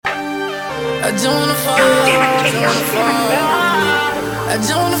I don't wanna fall, I don't wanna fall, I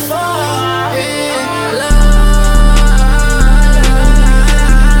don't wanna fall in love.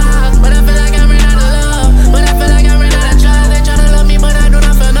 But I feel like I ran out of love, but I feel like I ran out of trust. They try to love me, but I do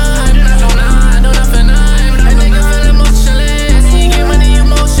not feel none. I do not feel none. A nigga feel emotionless, he get money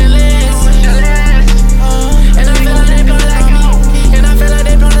emotionless. And I feel like they plotted on me, and I feel like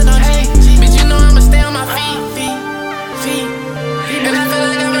they plotted on G. Bitch, you know I'ma stay on my feet. And I feel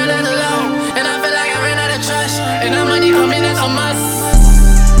like I ran out of love, and I feel like I ran out of trust. And that money coming, that's a must.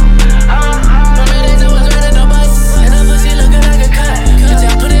 For me, days I was ready to bust, and that pussy looking like a cut. Cause I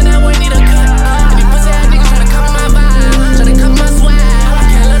put in that work, need a cut. And these pussy ass niggas tryna cover my vibe, tryna cover my swag.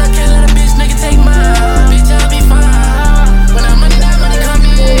 Can't let a bitch nigga take mine. Bitch, I'll be fine. When that money coming,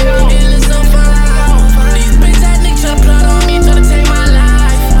 it looks so fine. These bitch ass niggas tryna plot on me, tryna take my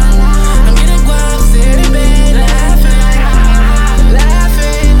life. I'm getting guap, sitting in bed, laughing,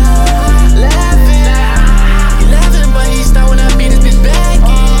 but he start when I beat this bitch back in.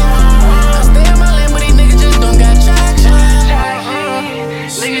 I stay on my lane, but these niggas just don't got traction.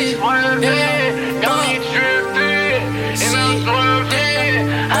 Niggas swerving, got me drifting, and I'm swerving.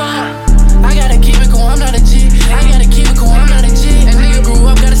 I gotta keep it cool, I'm not a G. I gotta keep it cool, I'm not a G. And nigga grew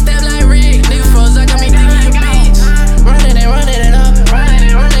up, gotta step like Rick. Nigga froze up, got me thinking you bitch. Running it up, running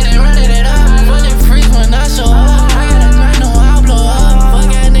it up. Fully freeze when I show up. I gotta grind, no, I'll blow up.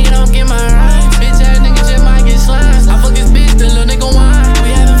 Fuck ass nigga, don't get my rhymes. Bitch ass nigga just might get slimes. I fuck this bitch, the little nigga whine. We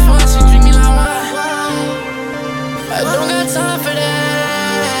having fun, she treat me like wine. I don't got time for that.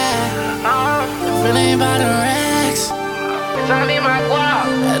 If it ain't about the racks, Bitch, I need my guap.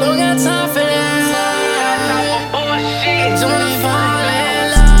 I don't got time for that. Bullshit. Don't wanna fall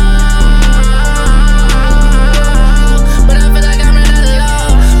in love, but I feel like I ran out of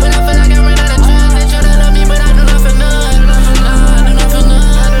love. But I feel like I ran out of trust. They try to love me, but I do not feel none. I do not feel none.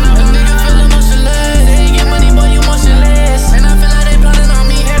 A nigga feel emotionless. They get money, boy, you motionless. And I feel like they plotting on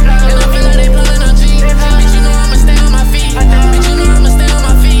me, and I feel like they plotting on G. Bitch, you know I'ma stay on my feet. Bitch, you know I'ma stay on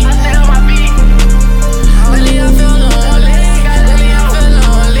my feet. Lately I feel lonely. Lately I feel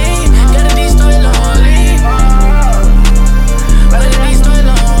lonely. Gotta destroy lonely. Gotta destroy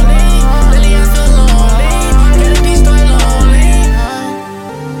lonely. Lately I feel lonely. Gotta destroy lonely.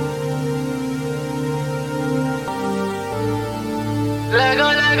 Let go,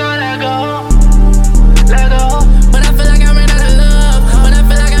 let go, let go.